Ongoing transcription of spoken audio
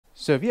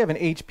So if you have an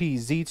HP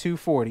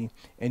Z240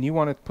 and you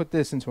want to put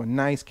this into a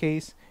nice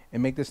case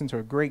and make this into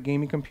a great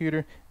gaming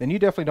computer, then you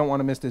definitely don't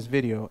want to miss this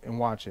video and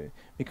watch it.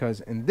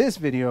 Because in this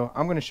video,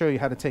 I'm going to show you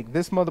how to take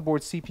this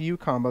motherboard CPU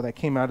combo that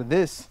came out of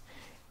this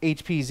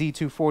HP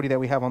Z240 that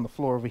we have on the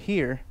floor over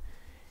here,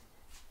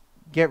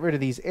 get rid of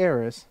these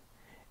errors,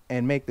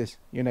 and make this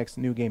your next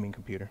new gaming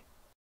computer.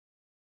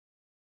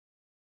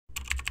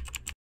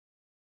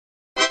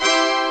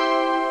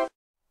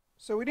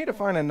 So we need to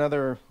find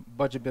another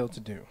budget build to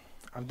do.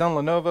 I've done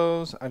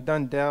Lenovo's, I've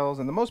done Dell's,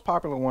 and the most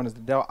popular one is the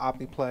Dell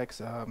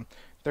optiplex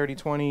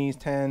 3020s,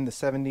 10, the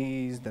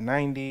 70s, the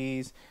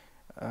 90s,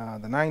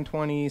 the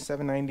 920s,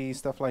 790s,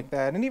 stuff like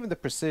that, and even the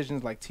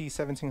precisions like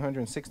T1700 and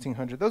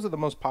 1600. Those are the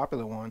most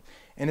popular one,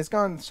 and it's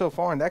gone so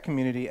far in that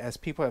community as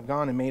people have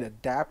gone and made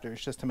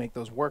adapters just to make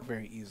those work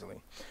very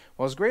easily.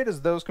 Well, as great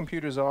as those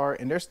computers are,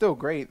 and they're still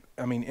great,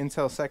 I mean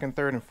Intel 2nd,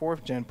 3rd, and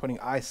 4th gen putting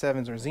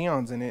i7s or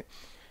Xeons in it,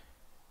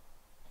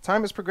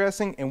 time is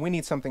progressing and we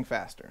need something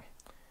faster.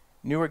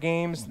 Newer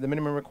games, the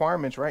minimum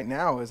requirements right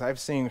now is I've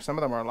seen some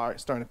of them are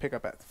starting to pick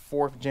up at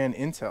 4th gen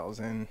Intels,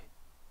 and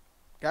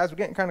guys, we're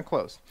getting kind of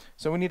close.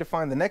 So we need to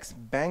find the next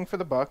bang for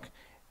the buck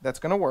that's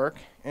going to work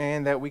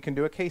and that we can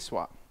do a case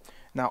swap.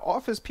 Now,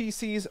 office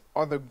PCs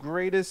are the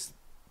greatest,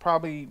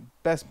 probably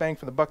best bang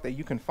for the buck that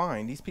you can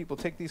find. These people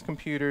take these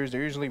computers,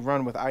 they're usually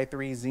run with i3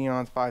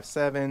 Xeons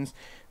 5.7s,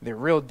 they're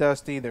real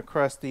dusty, they're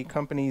crusty,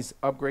 companies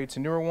upgrade to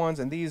newer ones,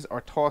 and these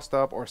are tossed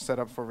up or set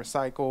up for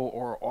recycle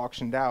or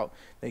auctioned out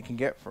they can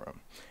get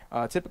from.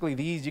 Typically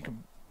these you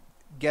can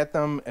get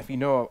them if you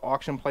know of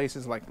auction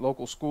places like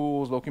local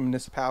schools, local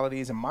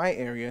municipalities. In my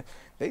area,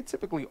 they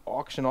typically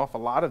auction off a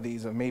lot of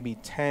these, of maybe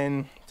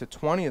 10 to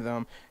 20 of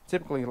them,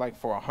 typically like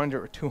for $100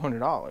 or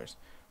 $200.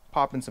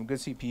 Pop in some good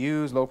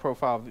CPUs, low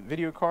profile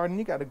video card, and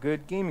you got a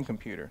good gaming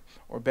computer.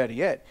 Or better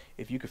yet,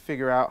 if you could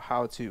figure out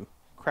how to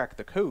crack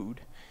the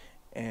code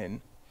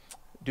and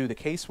do the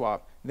case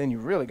swap, then you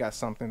really got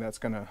something that's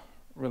gonna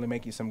really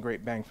make you some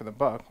great bang for the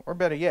buck, or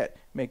better yet,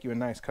 make you a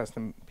nice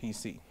custom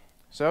PC.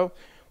 So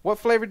what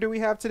flavor do we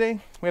have today?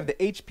 We have the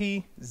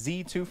HP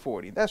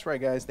Z240. That's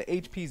right, guys, the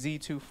HP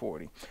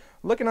Z240.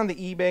 Looking on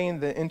the eBay and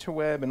the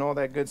interweb and all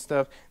that good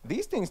stuff,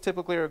 these things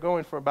typically are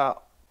going for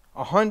about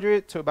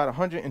 $100 to about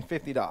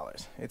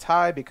 $150. It's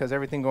high because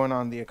everything going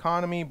on in the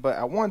economy, but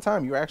at one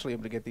time you were actually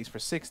able to get these for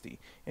 $60.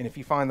 And if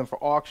you find them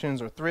for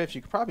auctions or thrifts,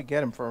 you could probably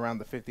get them for around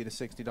the $50 to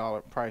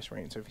 $60 price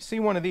range. So if you see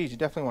one of these, you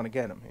definitely want to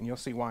get them, and you'll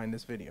see why in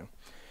this video.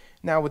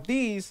 Now with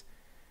these,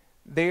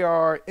 they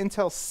are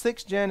Intel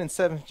 6th gen and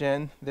 7th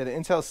gen. They're the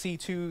Intel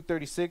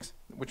C236,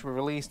 which were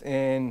released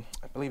in,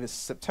 I believe it's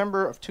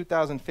September of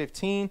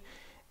 2015.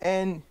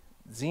 And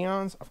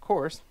Xeons, of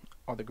course,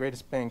 are the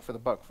greatest bang for the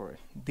buck for it.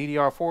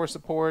 DDR4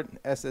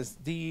 support,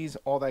 SSDs,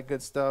 all that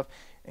good stuff.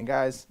 And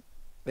guys,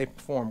 they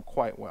perform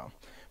quite well.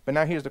 But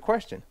now here's the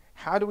question.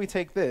 How do we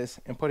take this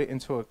and put it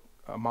into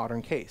a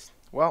modern case?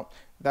 Well,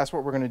 that's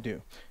what we're going to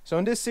do. So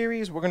in this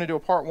series, we're going to do a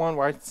part 1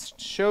 where I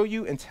show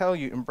you and tell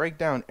you and break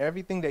down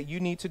everything that you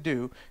need to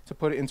do to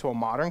put it into a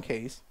modern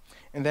case.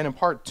 And then in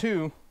part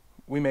 2,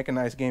 we make a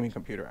nice gaming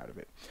computer out of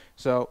it.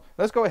 So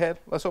let's go ahead,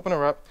 let's open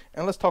her up,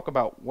 and let's talk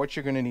about what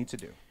you're going to need to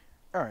do.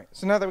 All right,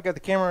 so now that we got the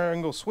camera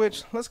angle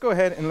switched, let's go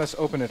ahead and let's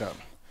open it up.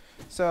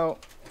 So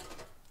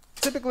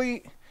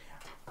typically,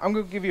 I'm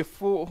going to give you a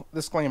full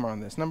disclaimer on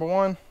this. Number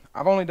one,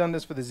 I've only done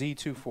this for the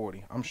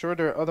Z240. I'm sure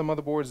there are other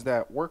motherboards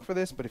that work for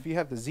this, but if you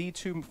have the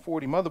Z240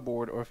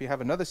 motherboard, or if you have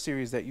another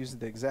series that uses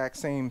the exact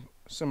same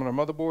similar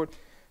motherboard,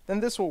 then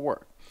this will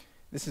work.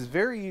 This is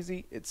very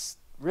easy. It's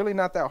really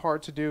not that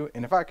hard to do,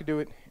 and if I could do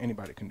it,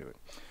 anybody can do it.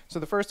 So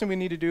the first thing we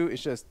need to do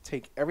is just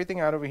take everything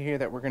out over here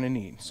that we're going to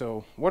need.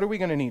 So what are we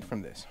going to need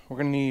from this? We're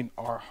going to need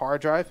our hard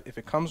drive, if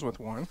it comes with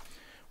one.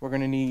 We're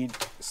going to need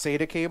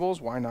SATA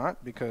cables. Why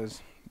not?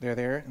 Because they're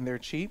there and they're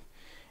cheap.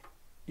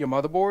 Your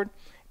motherboard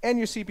and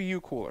your CPU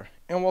cooler,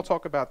 and we'll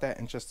talk about that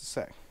in just a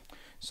sec.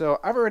 So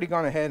I've already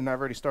gone ahead and I've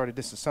already started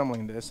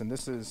disassembling this, and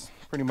this is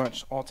pretty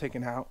much all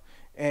taken out.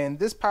 And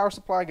this power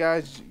supply,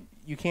 guys,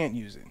 you can't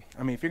use it.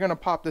 I mean, if you're going to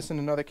pop this in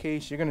another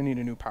case, you're going to need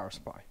a new power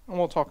supply, and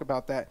we'll talk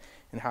about that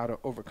and how to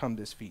overcome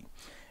this feat.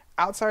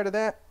 Outside of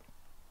that,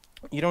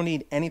 you don't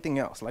need anything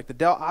else. Like the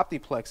Dell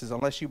optiplexes,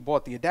 unless you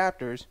bought the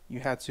adapters, you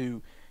had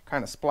to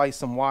kind of splice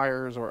some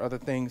wires or other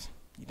things.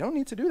 You don't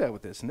need to do that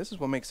with this, and this is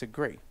what makes it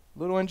great.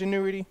 Little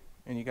ingenuity,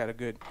 and you got a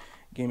good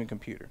gaming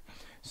computer.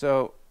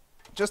 So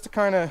just to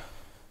kind of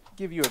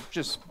give you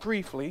just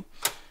briefly,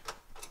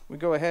 we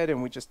go ahead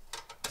and we just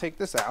take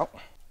this out.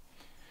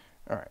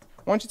 All right.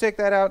 Once you take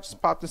that out, just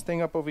pop this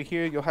thing up over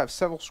here. You'll have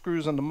several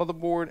screws on the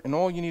motherboard, and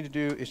all you need to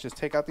do is just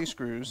take out these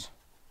screws.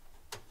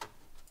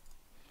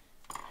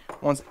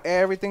 Once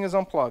everything is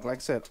unplugged, like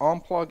I said,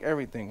 unplug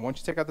everything. Once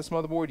you take out this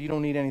motherboard, you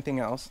don't need anything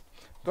else.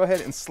 Go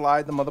ahead and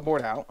slide the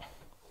motherboard out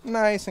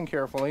nice and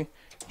carefully.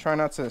 Try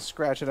not to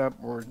scratch it up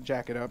or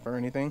jack it up or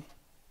anything.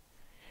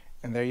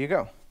 And there you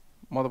go.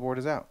 Motherboard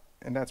is out.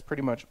 And that's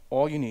pretty much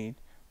all you need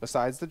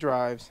besides the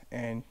drives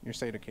and your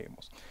SATA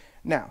cables.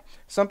 Now,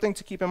 something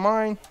to keep in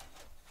mind,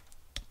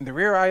 the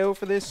rear I/O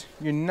for this,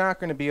 you're not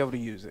going to be able to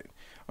use it.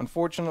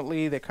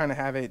 Unfortunately, they kind of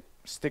have it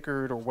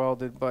stickered or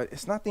welded, but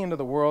it's not the end of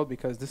the world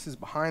because this is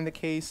behind the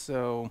case,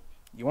 so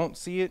you won't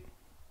see it.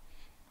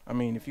 I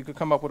mean, if you could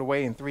come up with a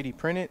way in 3D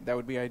print it, that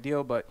would be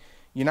ideal, but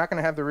you're not going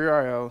to have the rear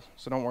I/O,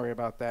 so don't worry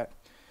about that.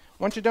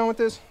 Once you're done with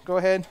this, go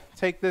ahead,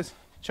 take this,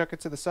 chuck it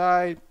to the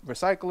side,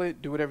 recycle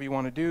it, do whatever you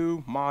want to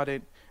do, mod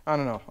it. I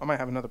don't know. I might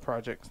have another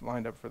project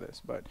lined up for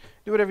this, but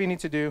do whatever you need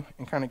to do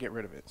and kind of get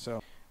rid of it.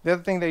 So the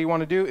other thing that you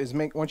want to do is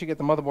once you get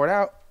the motherboard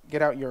out,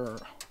 get out your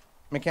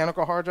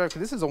mechanical hard drive, because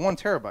this is a 1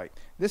 terabyte.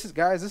 This is,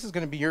 guys, this is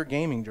going to be your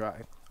gaming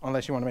drive,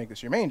 unless you want to make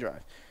this your main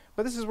drive.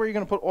 But this is where you're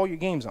going to put all your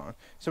games on.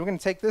 So we're going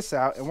to take this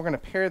out, and we're going to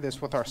pair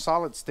this with our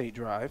solid state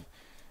drive.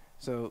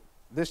 So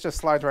this just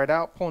slides right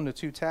out, pull into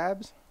 2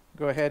 tabs.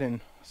 Go ahead and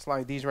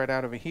slide these right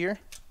out over here.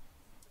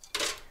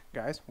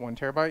 Guys, 1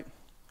 terabyte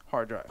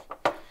hard drive.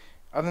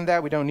 Other than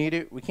that, we don't need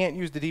it. We can't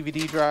use the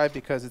DVD drive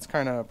because it's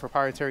kind of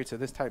proprietary to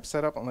this type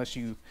setup unless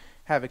you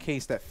have a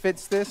case that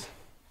fits this.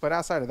 But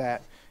outside of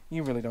that,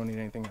 you really don't need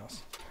anything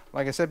else.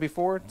 Like I said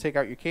before, take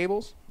out your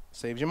cables,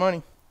 saves you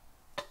money.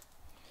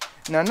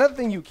 Now, another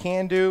thing you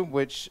can do,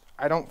 which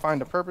I don't find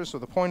the purpose or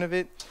the point of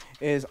it,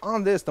 is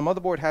on this, the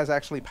motherboard has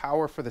actually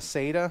power for the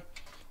SATA.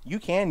 You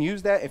can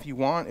use that if you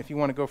want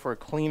to go for a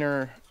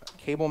cleaner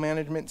cable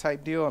management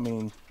type deal. I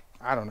mean,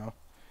 I don't know.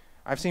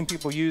 I've seen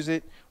people use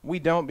it. We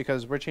don't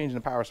because we're changing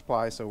the power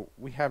supply, so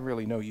we have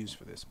really no use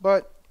for this.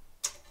 But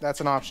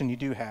that's an option you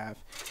do have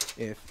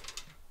if,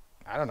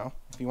 I don't know,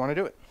 if you want to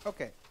do it.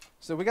 Okay,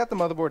 so we got the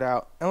motherboard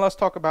out, and let's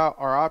talk about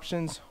our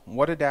options,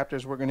 what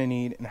adapters we're going to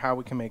need, and how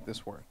we can make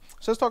this work.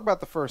 So let's talk about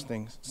the first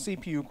thing,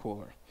 CPU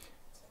cooler.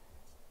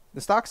 The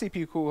stock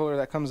CPU cooler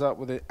that comes up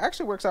with it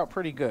actually works out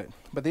pretty good,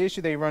 but the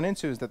issue they run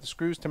into is that the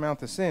screws to mount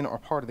this in are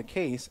part of the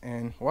case,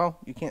 and well,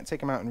 you can't take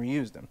them out and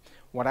reuse them.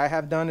 What I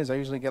have done is I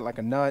usually get like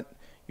a nut,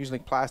 usually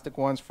plastic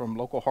ones from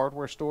local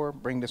hardware store,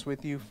 bring this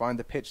with you, find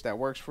the pitch that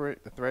works for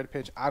it, the thread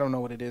pitch, I don't know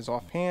what it is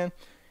offhand,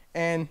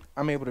 and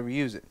I'm able to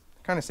reuse it.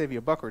 Kind of save you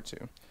a buck or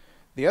two.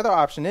 The other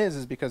option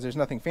is because there's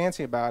nothing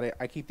fancy about it,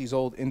 I keep these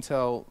old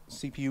Intel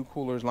CPU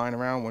coolers lying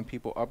around. When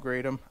people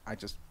upgrade them, I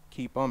just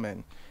keep them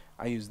and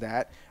I use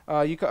that.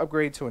 You could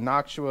upgrade to a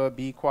Noctua,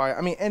 Be Quiet.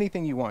 I mean,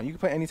 anything you want. You can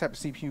put any type of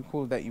CPU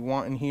cooler that you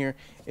want in here.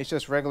 It's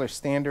just regular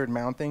standard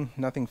mounting,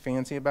 nothing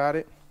fancy about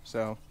it.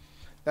 So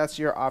that's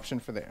your option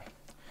for there.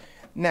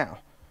 Now,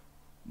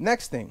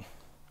 next thing,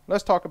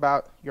 let's talk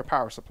about your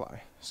power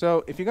supply.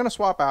 So if you're going to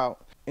swap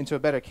out into a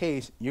better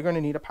case, you're going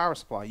to need a power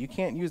supply. You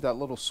can't use that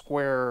little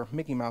square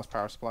Mickey Mouse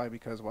power supply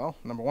because, well,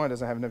 number one, it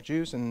doesn't have enough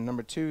juice, and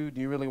number two, do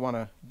you really want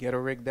to ghetto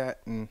rig that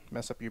and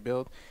mess up your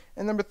build?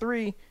 And number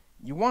three,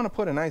 you want to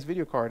put a nice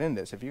video card in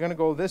this. If you're going to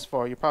go this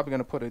far, you're probably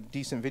going to put a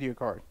decent video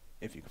card,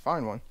 if you can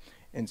find one,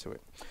 into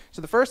it.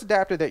 So the first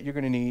adapter that you're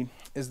going to need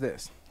is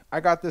this. I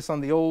got this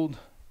on the old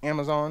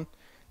Amazon.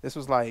 This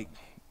was like,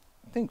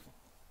 I think,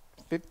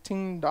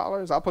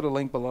 $15. I'll put a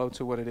link below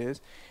to what it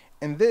is.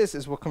 And this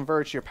is what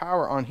converts your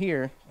power on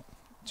here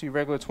to your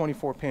regular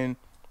 24 pin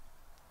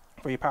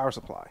for your power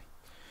supply.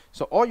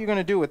 So all you're going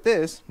to do with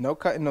this, no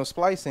cutting, no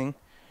splicing,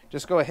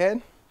 just go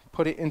ahead,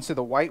 put it into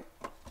the white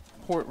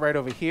port right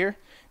over here.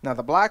 Now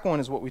the black one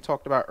is what we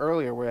talked about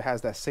earlier, where it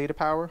has that SATA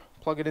power.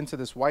 Plug it into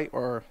this white,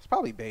 or it's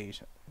probably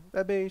beige. Is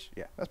that beige?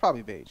 Yeah, that's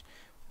probably beige.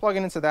 Plug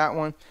it into that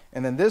one,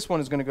 and then this one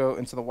is going to go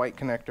into the white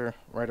connector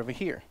right over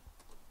here.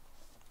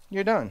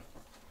 You're done.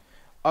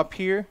 Up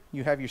here,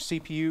 you have your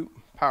CPU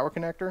power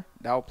connector.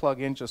 That will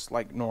plug in just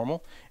like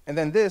normal. And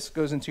then this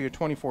goes into your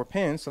 24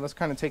 pins. So let's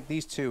kind of take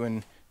these two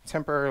and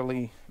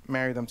temporarily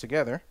marry them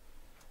together.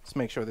 Let's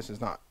make sure this is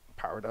not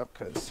powered up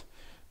because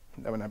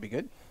that would not be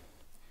good.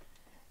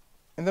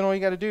 And then all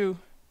you got to do,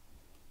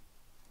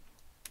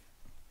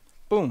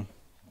 boom,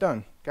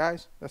 done.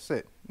 Guys, that's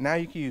it. Now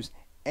you can use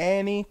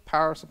any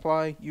power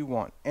supply you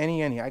want.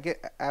 Any. I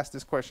get asked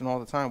this question all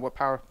the time. What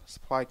power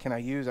supply can I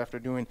use after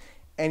doing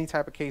any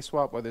type of case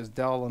swap, whether it's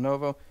Dell,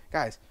 Lenovo?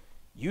 Guys,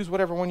 use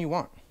whatever one you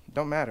want.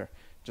 Don't matter.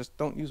 Just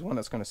don't use one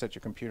that's going to set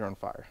your computer on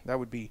fire. That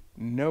would be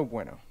no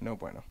bueno, no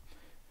bueno.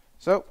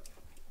 So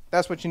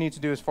that's what you need to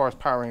do as far as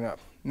powering up.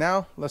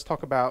 Now let's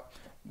talk about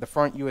the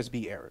front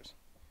USB errors.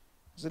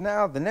 So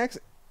now the next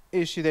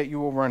issue that you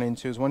will run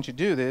into is once you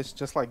do this,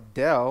 just like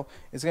Dell,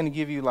 it's going to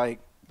give you like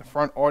the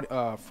front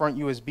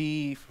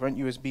USB, front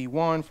USB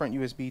 1, front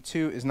USB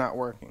 2 is not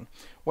working.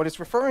 What it's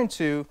referring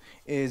to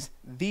is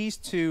these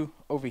two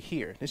over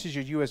here. This is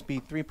your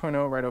USB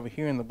 3.0 right over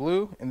here in the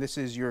blue, and this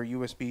is your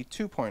USB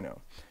 2.0.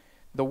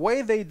 The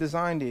way they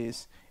designed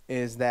is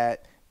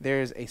that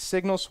there's a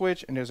signal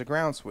switch and there's a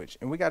ground switch,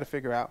 and we got to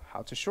figure out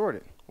how to short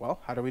it. Well,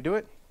 how do we do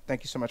it?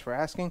 Thank you so much for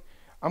asking.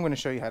 I'm going to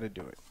show you how to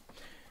do it.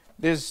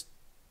 There's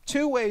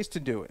two ways to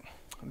do it.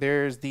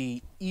 There's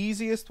the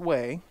easiest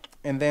way,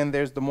 and then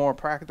there's the more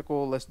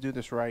practical, let's do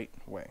this right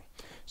way.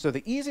 So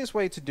the easiest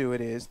way to do it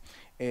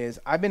is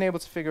I've been able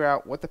to figure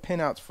out what the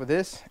pinouts for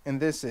this and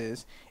this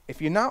is.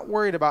 If you're not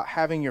worried about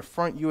having your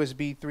front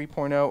USB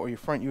 3.0 or your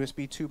front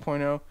USB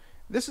 2.0,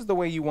 this is the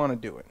way you want to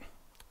do it.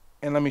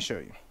 And let me show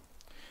you.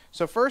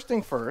 So first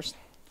thing first,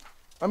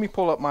 let me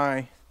pull up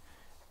my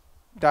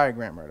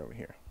diagram right over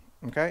here.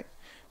 Okay?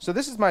 So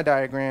this is my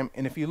diagram,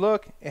 and if you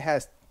look, it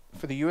has,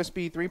 for the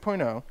USB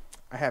 3.0,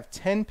 I have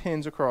 10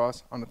 pins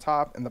across on the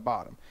top and the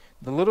bottom.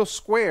 The little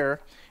square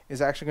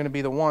is actually going to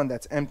be the one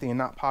that's empty and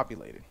not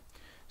populated.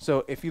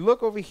 So if you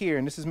look over here,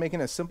 and this is making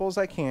it as simple as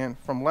I can,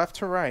 from left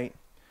to right,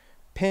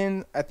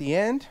 pin at the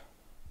end,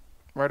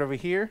 right over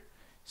here,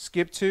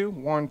 skip 2,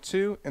 1,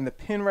 2, and the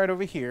pin right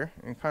over here,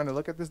 and kind of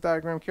look at this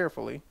diagram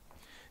carefully.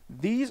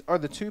 These are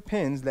the 2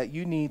 pins that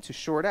you need to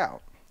short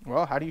out.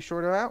 Well, how do you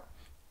short it out?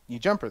 You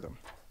jumper them.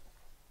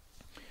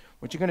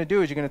 What you're going to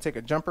do is you're going to take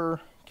a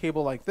jumper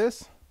cable like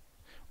this,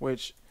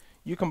 which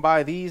you can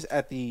buy these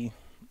at the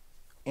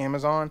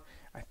Amazon.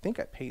 I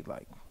think I paid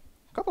like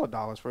a couple of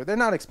dollars for it. They're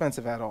not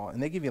expensive at all,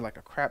 and they give you like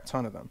a crap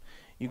ton of them.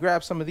 You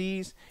grab some of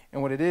these,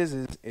 and what it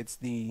is it's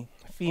the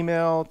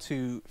female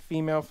to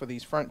female for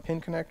these front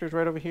pin connectors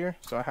right over here.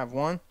 So I have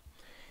one,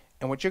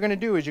 and what you're going to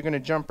do is you're going to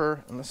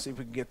jumper, and let's see if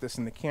we can get this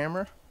in the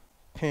camera,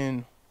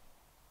 pin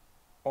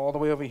all the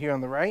way over here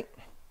on the right,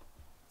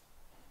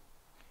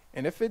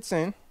 and it fits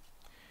in.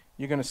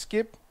 You're going to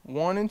skip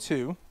 1 and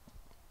 2,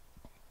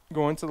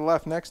 go into the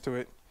left next to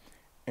it,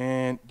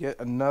 and get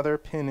another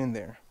pin in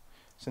there.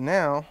 So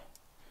now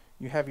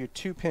you have your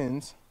 2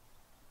 pins,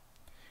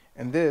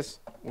 and this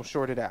will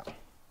short it out.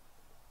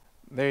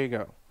 There you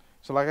go.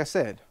 So like I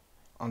said,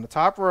 on the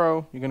top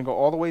row, you're going to go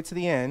all the way to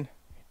the end,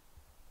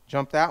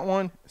 jump that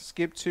one,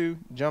 skip 2,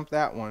 jump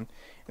that one,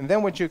 and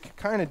then what you can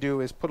kind of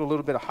do is put a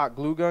little bit of hot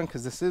glue gun,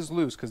 because this is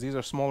loose, because these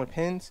are smaller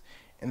pins,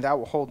 and that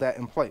will hold that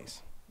in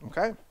place.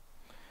 Okay?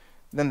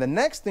 Then the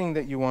next thing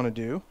that you want to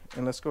do,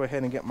 and let's go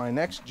ahead and get my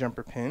next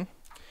jumper pin,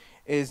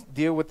 is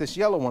deal with this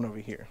yellow one over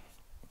here,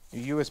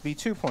 your USB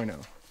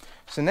 2.0.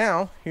 So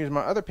now, here's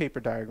my other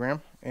paper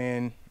diagram,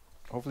 and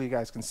hopefully you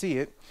guys can see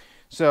it.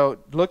 So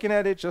looking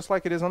at it just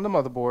like it is on the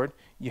motherboard,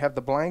 you have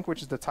the blank,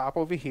 which is the top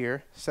over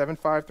here,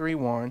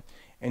 7531,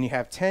 and you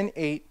have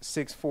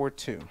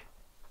 108,642.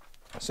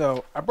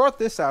 So I brought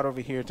this out over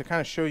here to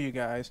kind of show you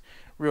guys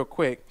real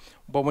quick,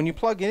 but when you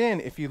plug it in,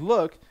 if you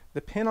look,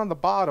 the pin on the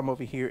bottom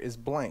over here is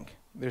blank.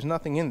 There's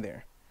nothing in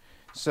there.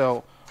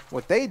 So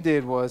what they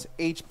did was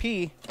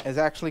HP has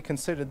actually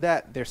considered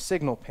that their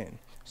signal pin.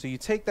 So you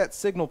take that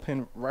signal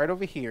pin right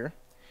over here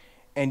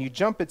and you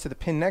jump it to the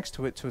pin next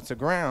to it so it's a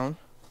ground.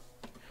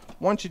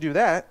 Once you do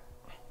that,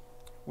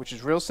 which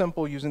is real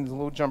simple using the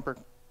little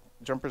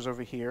jumpers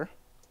over here,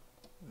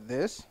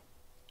 this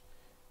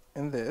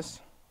and this.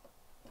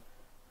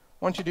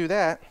 Once you do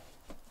that,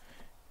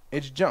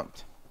 it's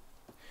jumped.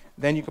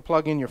 Then you can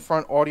plug in your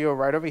front audio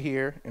right over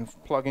here and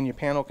plug in your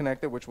panel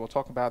connector, which we'll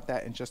talk about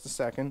that in just a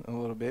second, a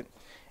little bit,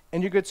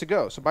 and you're good to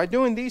go. So by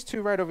doing these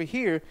 2 right over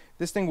here,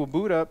 this thing will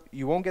boot up,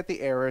 you won't get the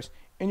errors,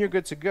 and you're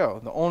good to go.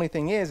 The only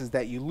thing is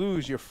that you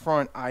lose your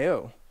front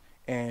I/O,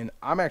 and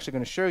I'm actually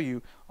going to show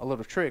you a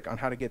little trick on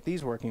how to get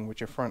these working with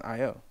your front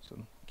I/O. So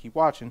keep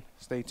watching,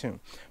 stay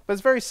tuned. But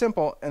it's very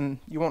simple, and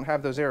you won't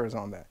have those errors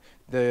on that.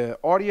 The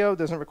audio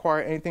doesn't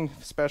require anything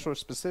special or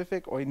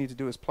specific. All you need to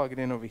do is plug it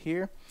in over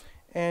here,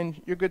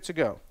 and you're good to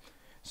go.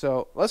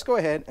 So let's go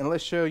ahead and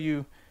let's show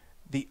you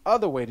the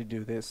other way to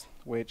do this,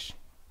 which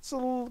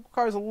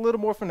requires a little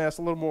more finesse,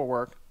 a little more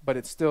work, but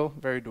it's still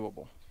very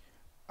doable.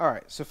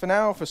 Alright, so for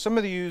now, for some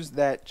of you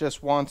that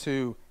just want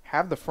to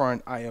have the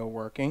front I/O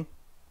working,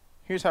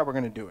 here's how we're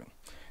going to do it.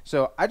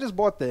 So I just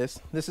bought this.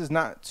 This is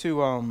not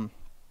to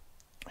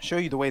show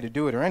you the way to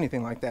do it or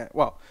anything like that.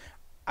 Well,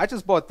 I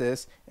just bought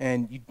this,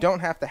 and you don't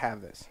have to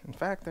have this. In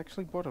fact, I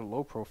actually bought a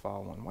low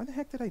profile one. Why the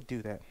heck did I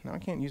do that? Now I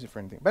can't use it for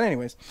anything. But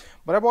anyways,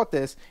 I bought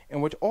this,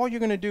 and what all you're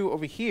going to do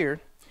over here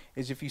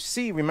is, if you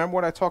see, remember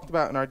what I talked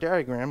about in our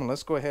diagram, and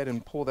let's go ahead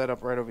and pull that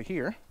up right over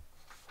here.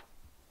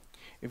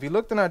 If you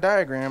looked in our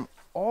diagram,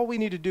 all we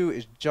need to do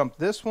is jump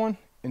this one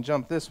and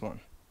jump this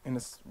one, and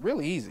it's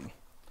really easy.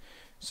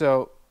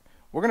 So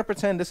we're going to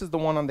pretend this is the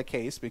one on the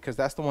case, because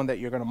that's the one that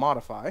you're going to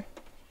modify.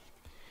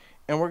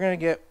 And we're going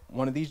to get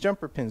one of these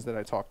jumper pins that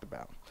I talked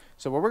about.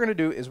 So what we're going to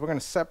do is we're going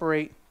to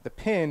separate the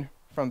pin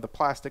from the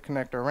plastic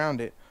connector around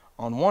it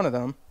on one of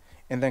them,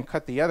 and then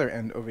cut the other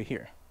end over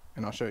here,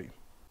 and I'll show you.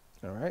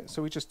 Alright,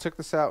 so we just took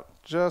this out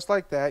just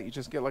like that. You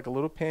just get like a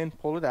little pin,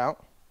 pull it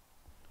out,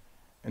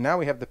 and now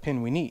we have the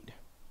pin we need.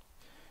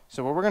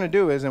 So what we're going to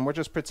do is, and we're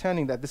just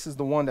pretending that this is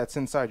the one that's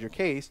inside your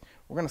case,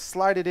 we're going to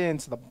slide it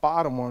into the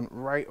bottom one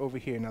right over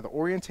here. Now the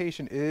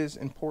orientation is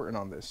important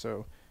on this,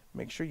 so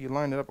make sure you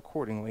line it up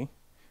accordingly,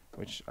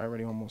 which I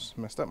already almost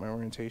messed up my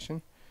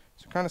orientation.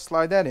 So kind of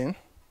slide that in.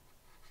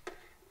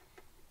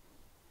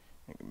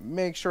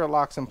 Make sure it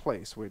locks in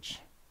place, which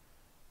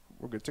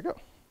we're good to go.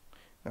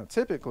 Now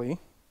typically,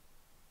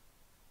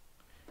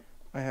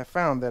 I have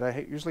found that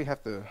I usually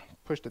have to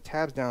push the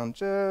tabs down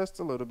just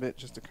a little bit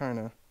just to kind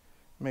of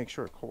make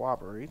sure it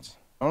cooperates.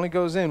 It only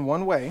goes in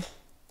one way.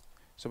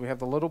 So we have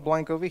the little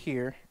blank over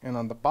here, and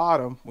on the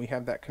bottom we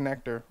have that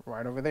connector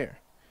right over there.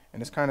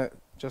 And it's kind of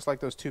just like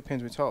those 2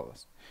 pins we told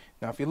us.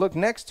 Now if you look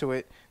next to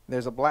it,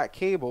 there's a black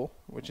cable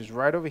which is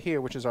right over here,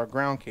 which is our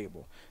ground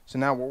cable. So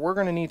now what we're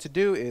going to need to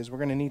do is we're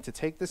going to need to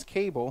take this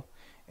cable,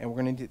 and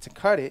we're going to need to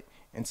cut it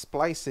and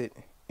splice it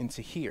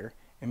into here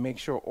and make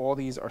sure all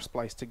these are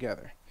spliced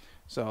together.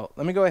 So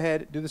let me go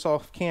ahead, do this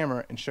off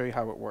camera, and show you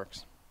how it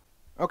works.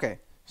 Okay,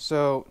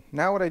 so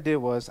now what I did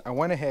was I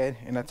went ahead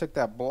and I took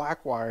that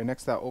black wire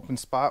next to that open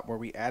spot where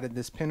we added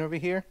this pin over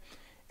here,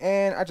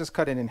 and I just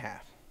cut it in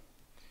half.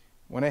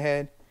 Went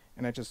ahead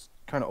and I just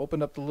kind of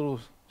opened up the little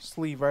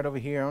sleeve right over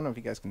here. I don't know if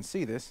you guys can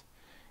see this,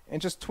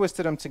 and just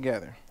twisted them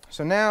together.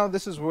 So now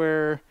this is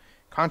where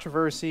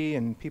controversy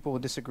and people will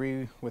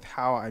disagree with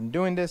how I'm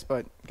doing this,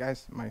 but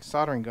guys, my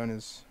soldering gun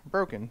is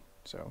broken.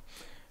 So,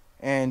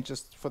 and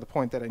just for the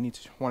point that I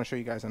want to show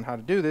you guys on how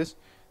to do this,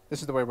 this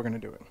is the way we're going to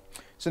do it.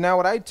 So now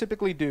what I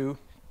typically do,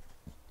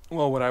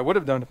 well, what I would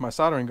have done if my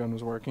soldering gun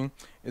was working,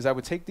 is I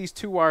would take these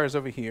two wires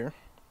over here,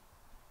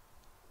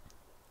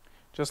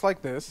 just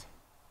like this,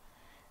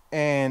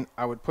 and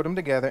I would put them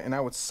together and I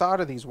would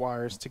solder these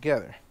wires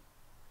together.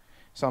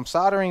 So I'm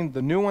soldering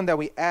the new one that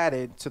we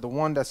added to the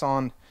one that's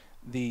on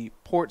the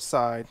port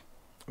side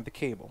of the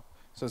cable.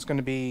 So it's going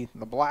to be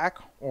the black,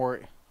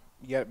 or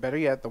better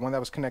yet, the one that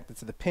was connected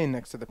to the pin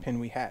next to the pin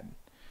we had.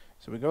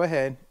 So we go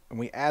ahead and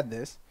we add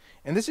this,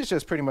 and this is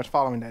just pretty much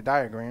following that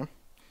diagram.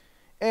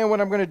 And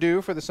what I'm going to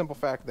do, for the simple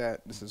fact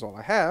that this is all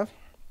I have,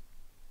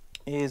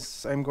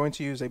 is I'm going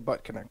to use a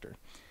butt connector.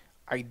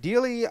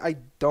 Ideally, I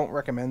don't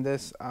recommend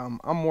this. I'm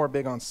more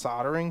big on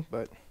soldering,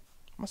 but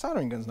my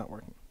soldering gun's not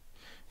working.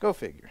 Go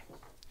figure.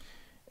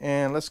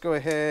 And let's go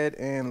ahead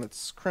and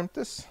let's crimp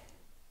this.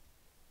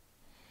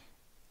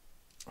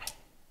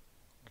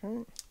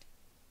 Okay.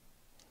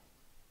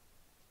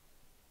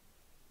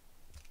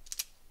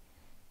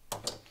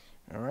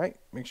 All right,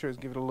 make sure to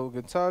give it a little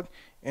good tug.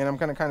 And I'm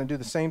going to kind of do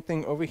the same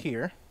thing over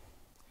here.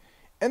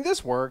 And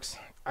this works.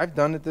 I've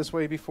done it this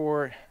way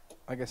before.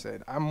 Like I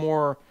said, I'm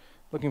more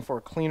looking for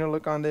a cleaner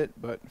look on it,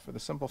 but for the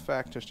simple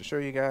fact, just to show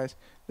you guys,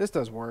 this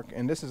does work,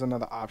 and this is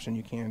another option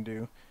you can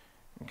do.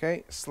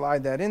 Okay,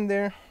 slide that in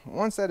there.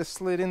 Once that is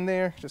slid in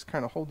there, just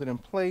kind of hold it in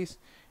place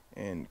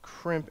and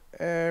crimp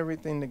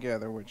everything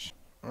together, which,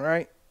 all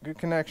right, good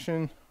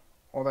connection,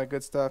 all that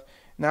good stuff.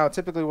 Now,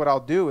 typically what I'll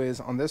do is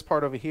on this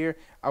part over here,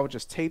 I would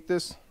just tape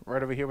this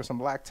right over here with some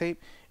black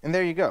tape, and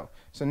there you go.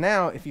 So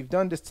now, if you've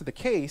done this to the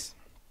case,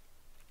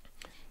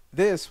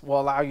 this will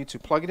allow you to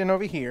plug it in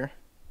over here,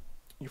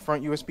 your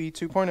front USB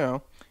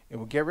 2.0. It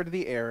will get rid of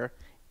the error,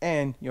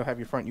 and you'll have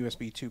your front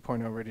USB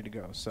 2.0 ready to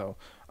go. So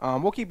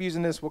we'll keep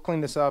using this, we'll clean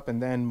this up,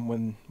 and then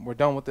when we're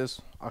done with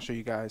this, I'll show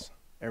you guys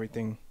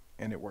everything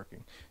and it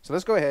working. So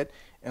let's go ahead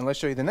and let's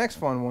show you the next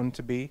fun one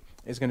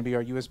is going to be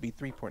our USB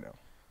 3.0.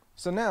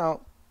 So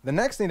now the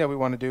next thing that we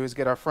want to do is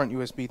get our front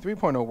USB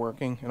 3.0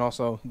 working and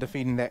also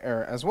defeating that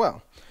error as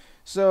well.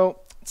 So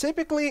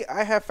typically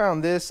I have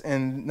found this,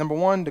 and number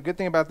one, the good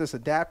thing about this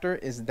adapter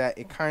is that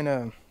it kind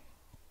of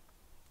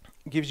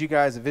gives you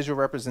guys a visual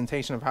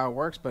representation of how it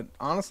works, but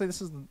honestly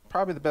this is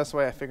probably the best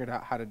way I figured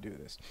out how to do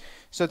this.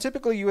 So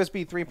typically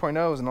USB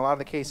 3.0s, in a lot of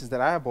the cases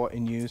that I have bought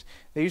and used,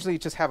 they usually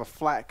just have a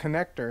flat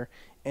connector,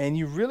 and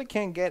you really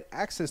can't get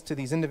access to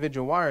these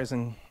individual wires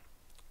and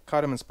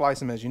cut them and splice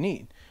them as you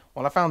need.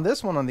 Well, I found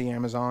this one on the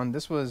Amazon.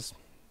 This was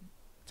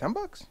 10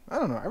 bucks? I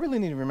don't know. I really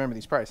need to remember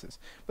these prices.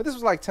 But this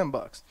was like 10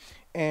 bucks.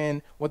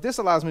 And what this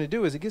allows me to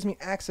do is it gives me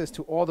access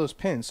to all those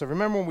pins. So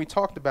remember when we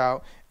talked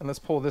about, and let's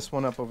pull this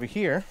one up over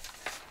here.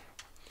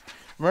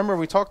 Remember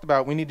we talked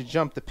about we need to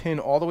jump the pin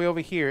all the way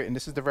over here, and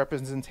this is the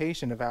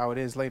representation of how it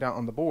is laid out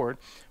on the board.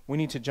 We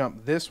need to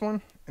jump this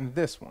one and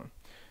this one.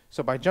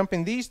 So by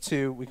jumping these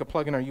two, we can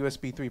plug in our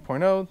USB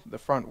 3.0, the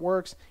front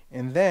works,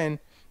 and then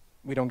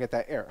we don't get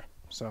that error.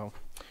 So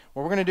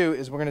what we're going to do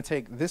is we're going to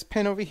take this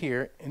pin over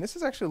here, and this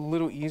is actually a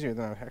little easier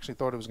than I actually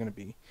thought it was going to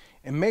be.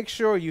 And make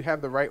sure you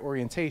have the right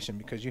orientation,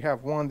 because you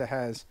have one that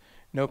has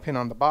no pin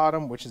on the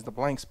bottom, which is the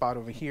blank spot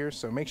over here.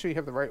 So make sure you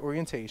have the right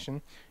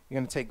orientation. You're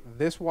going to take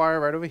this wire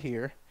right over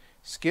here,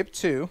 skip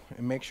 2,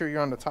 and make sure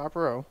you're on the top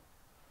row.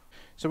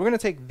 So we're going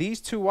to take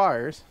these two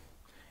wires,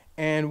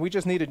 and we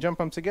just need to jump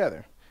them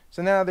together.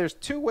 So now there's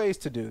two ways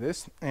to do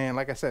this, and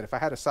like I said, if I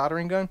had a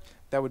soldering gun,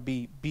 that would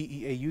be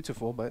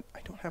beautiful, but I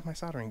don't have my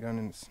soldering gun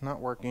and it's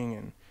not working.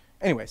 And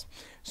anyways,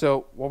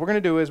 so what we're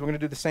going to do is we're going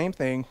to do the same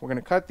thing. We're going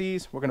to cut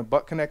these, we're going to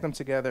butt connect them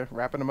together,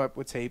 wrapping them up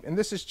with tape, and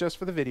this is just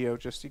for the video,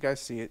 just so you guys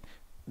see it.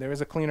 There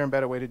is a cleaner and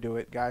better way to do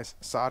it. Guys,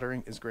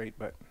 soldering is great,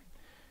 but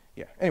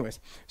yeah. Anyways,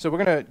 so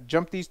we're going to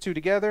jump these two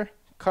together,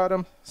 cut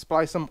them,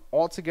 splice them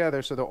all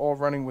together so they're all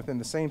running within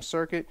the same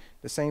circuit,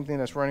 the same thing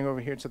that's running over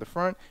here to the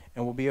front,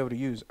 and we'll be able to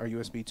use our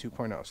USB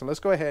 2.0. So let's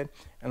go ahead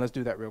and let's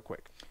do that real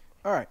quick.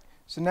 All right,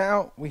 so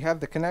now we have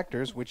the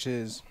connectors, which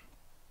is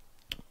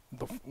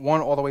the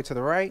one all the way to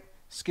the right,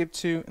 skip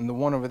 2, and the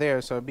one over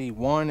there. So it'd be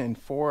 1 and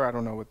 4. I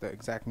don't know what the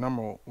exact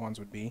number ones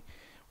would be.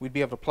 We'd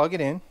be able to plug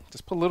it in,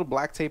 just put a little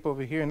black tape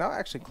over here, and I'll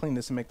actually clean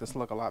this and make this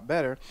look a lot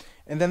better.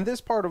 And then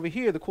this part over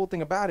here, the cool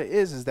thing about it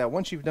is that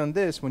once you've done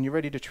this, when you're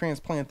ready to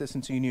transplant this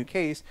into your new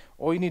case,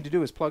 all you need to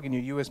do is plug in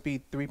your USB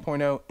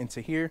 3.0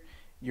 into here.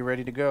 You're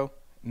ready to go,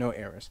 no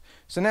errors.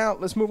 So now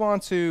let's move on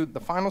to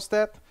the final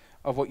step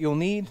of what you'll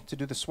need to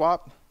do the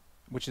swap,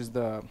 which is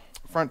the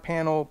front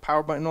panel,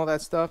 power button, all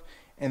that stuff.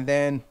 And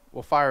then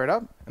we'll fire it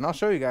up, and I'll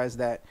show you guys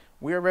that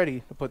we are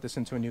ready to put this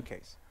into a new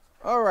case.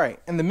 All right,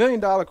 and the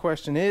 $1,000,000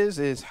 question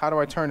is how do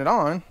I turn it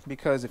on?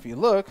 Because if you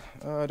look,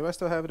 do I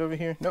still have it over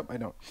here? Nope, I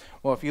don't.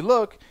 Well, if you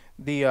look,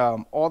 the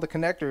all the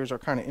connectors are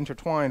kind of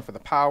intertwined for the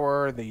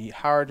power, the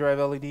hard drive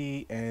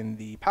LED, and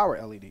the power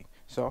LED.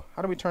 So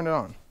how do we turn it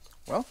on?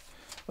 Well,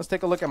 let's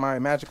take a look at my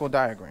magical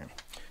diagram.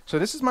 So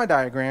this is my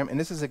diagram, and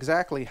this is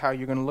exactly how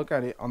you're going to look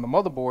at it on the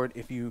motherboard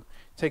if you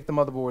take the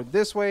motherboard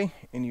this way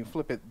and you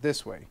flip it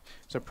this way.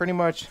 So pretty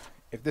much,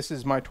 if this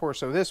is my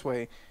torso this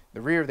way,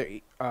 the rear of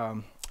the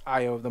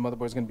I/O of the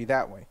motherboard is going to be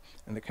that way,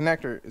 and the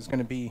connector is going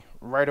to be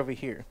right over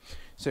here.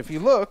 So if you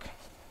look,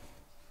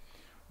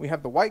 we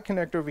have the white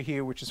connector over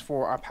here, which is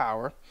for our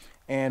power,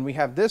 and we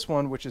have this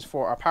one, which is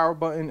for our power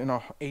button and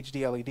our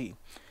HD LED.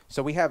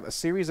 So we have a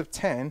series of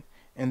 10,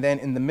 and then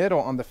in the middle,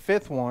 on the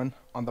 5th one,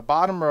 on the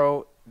bottom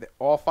row,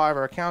 all 5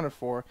 are accounted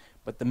for,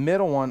 but the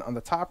middle one on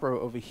the top row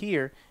over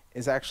here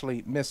is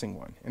actually missing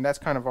one, and that's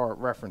kind of our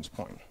reference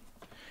point.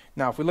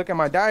 Now, if we look at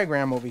my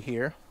diagram over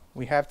here,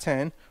 we have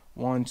 10.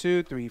 1,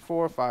 2, 3,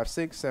 4, 5,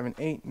 6, 7,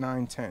 8,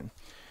 9, 10.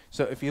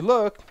 So if you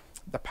look,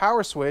 the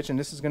power switch, and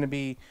this is going to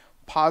be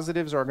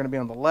positives are going to be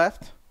on the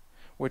left,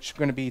 which are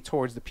going to be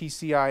towards the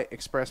PCI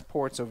Express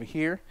ports over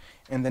here,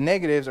 and the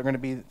negatives are going to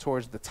be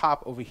towards the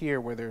top over here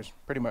where there's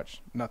pretty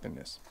much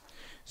nothingness.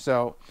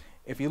 So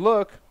if you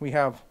look, we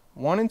have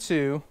 1 and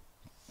 2,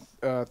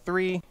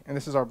 3, and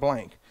this is our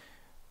blank.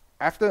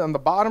 After on the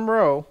bottom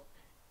row,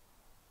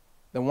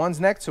 the ones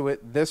next to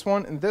it, this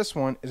one and this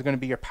one, is going to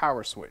be your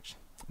power switch.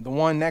 The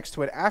one next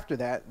to it after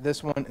that,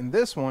 this one and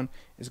this one,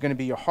 is going to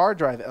be your hard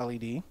drive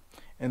LED,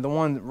 and the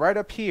one right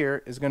up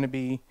here is going to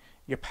be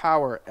your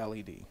power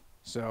LED.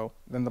 So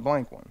then the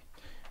blank one.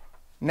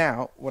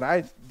 Now, what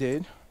I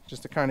did,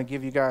 just to kind of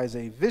give you guys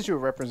a visual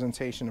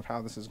representation of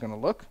how this is going to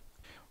look,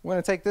 we're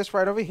going to take this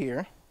right over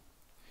here,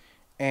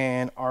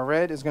 and our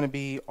red is going to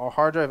be our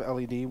hard drive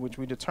LED, which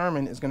we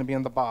determine is going to be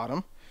on the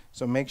bottom.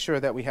 So make sure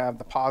that we have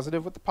the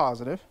positive with the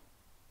positive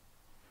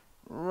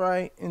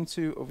right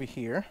into over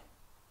here.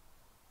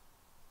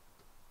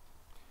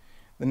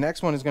 The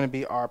next one is going to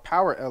be our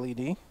power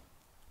LED,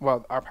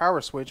 well, our power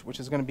switch, which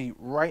is going to be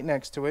right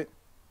next to it.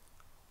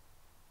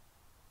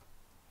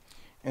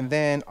 And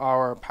then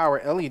our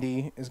power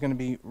LED is going to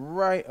be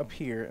right up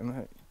here. And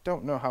I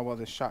don't know how well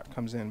this shot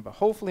comes in, but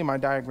hopefully my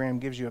diagram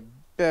gives you a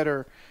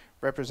better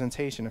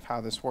representation of how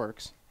this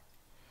works.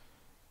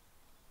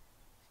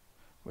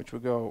 Which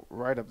would go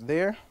right up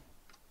there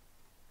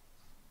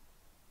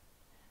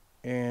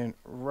and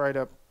right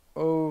up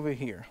over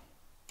here.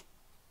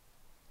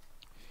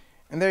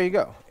 And there you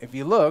go. If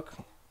you look,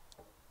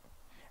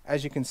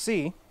 as you can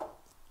see,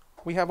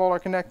 we have all our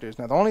connectors.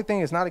 Now the only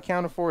thing is not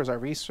accounted for is our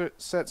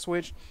reset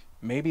switch.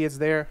 Maybe it's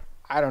there,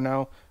 I don't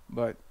know,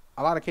 but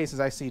a lot of cases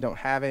I see don't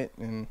have it,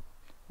 and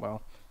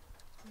well,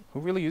 who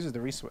really uses the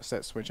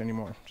reset switch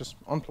anymore? Just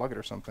unplug it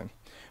or something.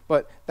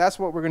 But that's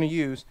what we're going to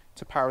use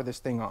to power this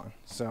thing on.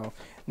 So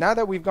now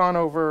that we've gone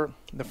over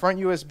the front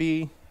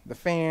USB, the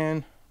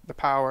fan, the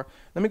power,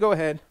 let me go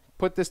ahead,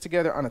 put this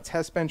together on a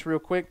test bench real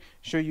quick,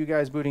 show you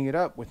guys booting it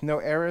up with no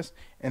errors,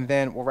 and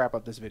then we'll wrap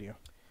up this video.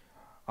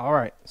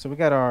 Alright, so we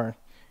got our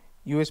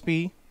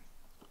USB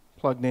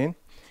plugged in,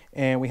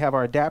 and we have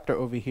our adapter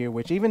over here,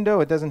 which even though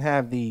it doesn't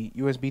have the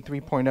USB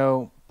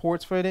 3.0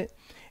 ports for it,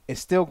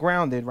 it's still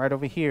grounded right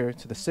over here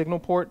to the signal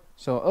port,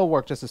 so it'll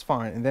work just as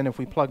fine. And then if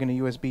we plug in a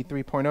USB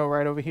 3.0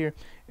 right over here,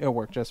 it'll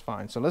work just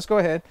fine. So let's go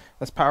ahead,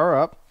 let's power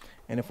up,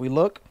 and if we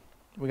look,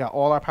 we got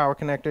all our power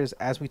connectors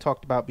as we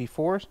talked about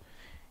before.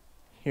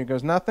 Here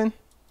goes nothing.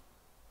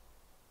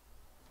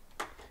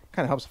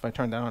 Kind of helps if I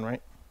turn that on,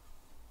 right?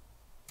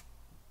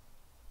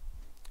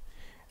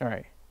 All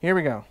right, here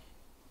we go.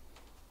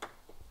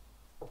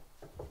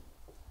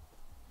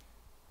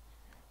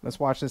 Let's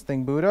watch this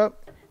thing boot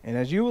up, and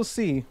as you will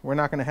see, we're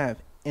not going to have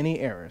any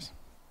errors.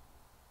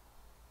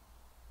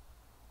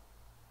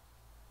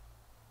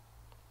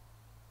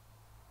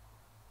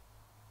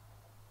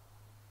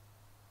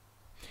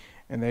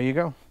 And there you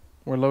go.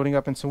 We're loading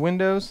up into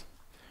Windows.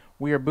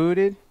 We are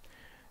booted.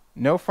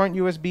 No front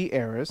USB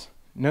errors,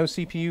 no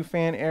CPU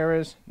fan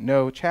errors,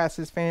 no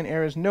chassis fan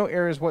errors, no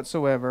errors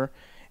whatsoever.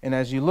 And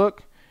as you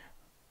look,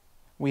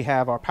 we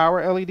have our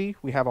power LED,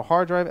 we have a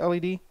hard drive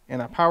LED,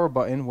 and our power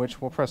button, which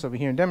we'll press over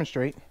here and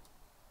demonstrate,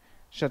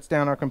 shuts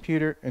down our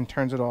computer and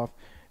turns it off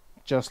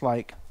just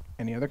like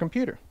any other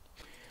computer.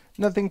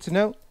 Another thing to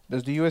note,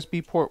 does the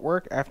USB port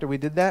work after we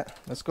did that?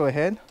 Let's go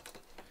ahead.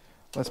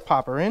 Let's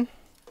pop her in.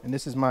 And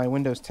this is my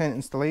Windows 10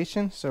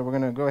 installation. So we're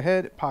going to go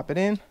ahead, pop it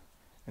in.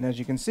 And as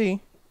you can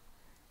see,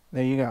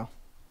 there you go.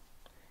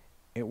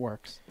 It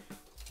works.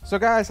 So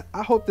guys,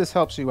 I hope this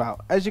helps you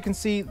out. As you can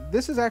see,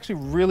 this is actually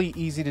really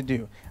easy to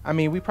do. I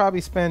mean, we probably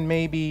spend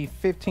maybe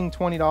 $15,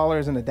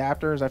 $20 in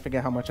adapters. I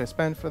forget how much I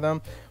spend for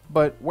them,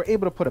 but we're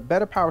able to put a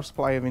better power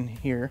supply in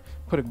here,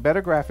 put a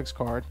better graphics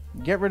card,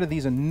 get rid of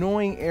these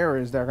annoying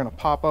errors that are gonna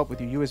pop up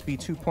with your USB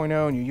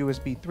 2.0 and your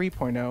USB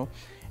 3.0,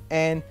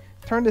 and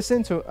turn this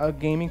into a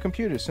gaming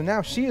computer. So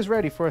now she is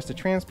ready for us to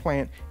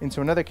transplant into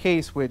another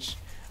case, which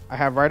I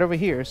have right over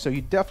here. So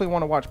you definitely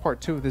want to watch part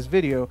 2 of this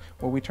video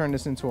where we turn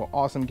this into an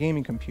awesome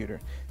gaming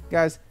computer.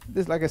 Guys,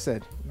 this, like I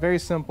said, very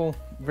simple,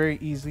 very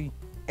easy.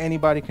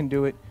 Anybody can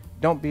do it.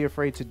 Don't be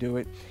afraid to do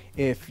it.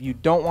 If you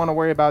don't want to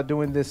worry about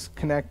doing this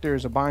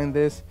connectors or buying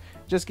this,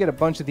 just get a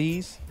bunch of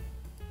these,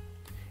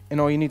 and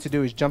all you need to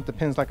do is jump the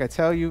pins like I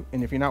tell you.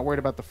 And if you're not worried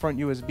about the front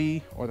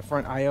USB or the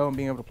front IO and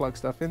being able to plug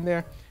stuff in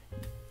there,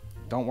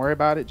 don't worry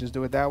about it, just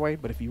do it that way.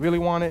 But if you really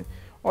want it,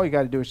 all you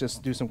got to do is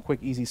just do some quick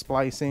easy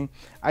splicing.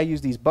 I use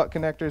these butt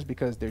connectors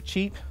because they're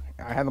cheap.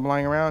 I have them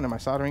lying around and my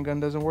soldering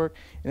gun doesn't work,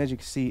 and as you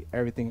can see,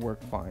 everything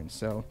worked fine.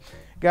 So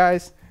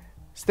guys,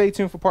 stay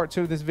tuned for part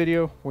 2 of this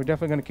video. We're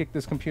definitely going to kick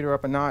this computer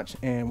up a notch,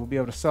 and we'll be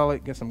able to sell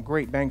it, get some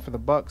great bang for the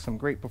buck, some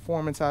great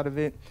performance out of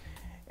it,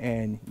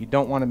 and you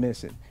don't want to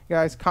miss it.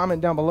 Guys,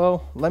 comment down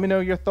below, let me know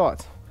your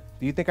thoughts.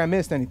 Do you think I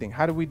missed anything?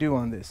 How did we do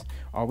on this?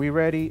 Are we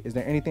ready? Is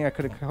there anything I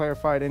could have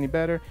clarified any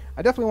better?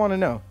 I definitely want to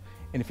know.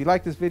 And if you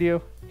like this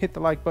video, hit the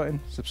like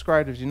button,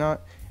 subscribe if you're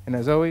not, and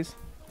as always,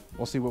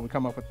 we'll see what we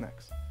come up with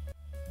next.